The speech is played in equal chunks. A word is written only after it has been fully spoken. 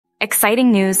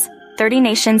Exciting news, 30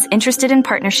 nations interested in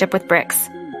partnership with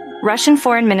BRICS. Russian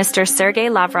Foreign Minister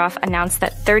Sergei Lavrov announced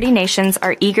that 30 nations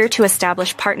are eager to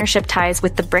establish partnership ties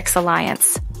with the BRICS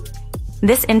alliance.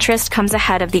 This interest comes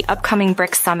ahead of the upcoming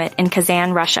BRICS summit in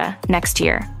Kazan, Russia, next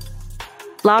year.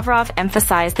 Lavrov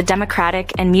emphasized the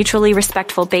democratic and mutually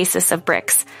respectful basis of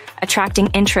BRICS, attracting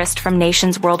interest from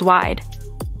nations worldwide.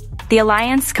 The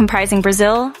alliance, comprising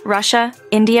Brazil, Russia,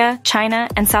 India, China,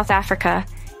 and South Africa,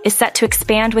 is set to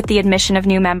expand with the admission of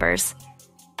new members.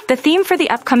 The theme for the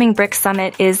upcoming BRICS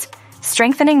summit is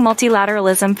Strengthening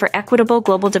Multilateralism for Equitable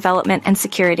Global Development and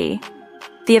Security.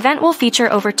 The event will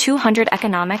feature over 200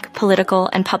 economic, political,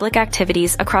 and public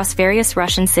activities across various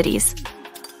Russian cities.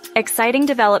 Exciting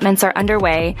developments are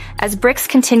underway as BRICS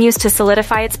continues to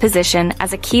solidify its position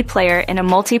as a key player in a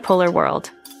multipolar world.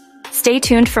 Stay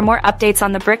tuned for more updates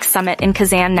on the BRICS summit in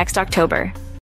Kazan next October.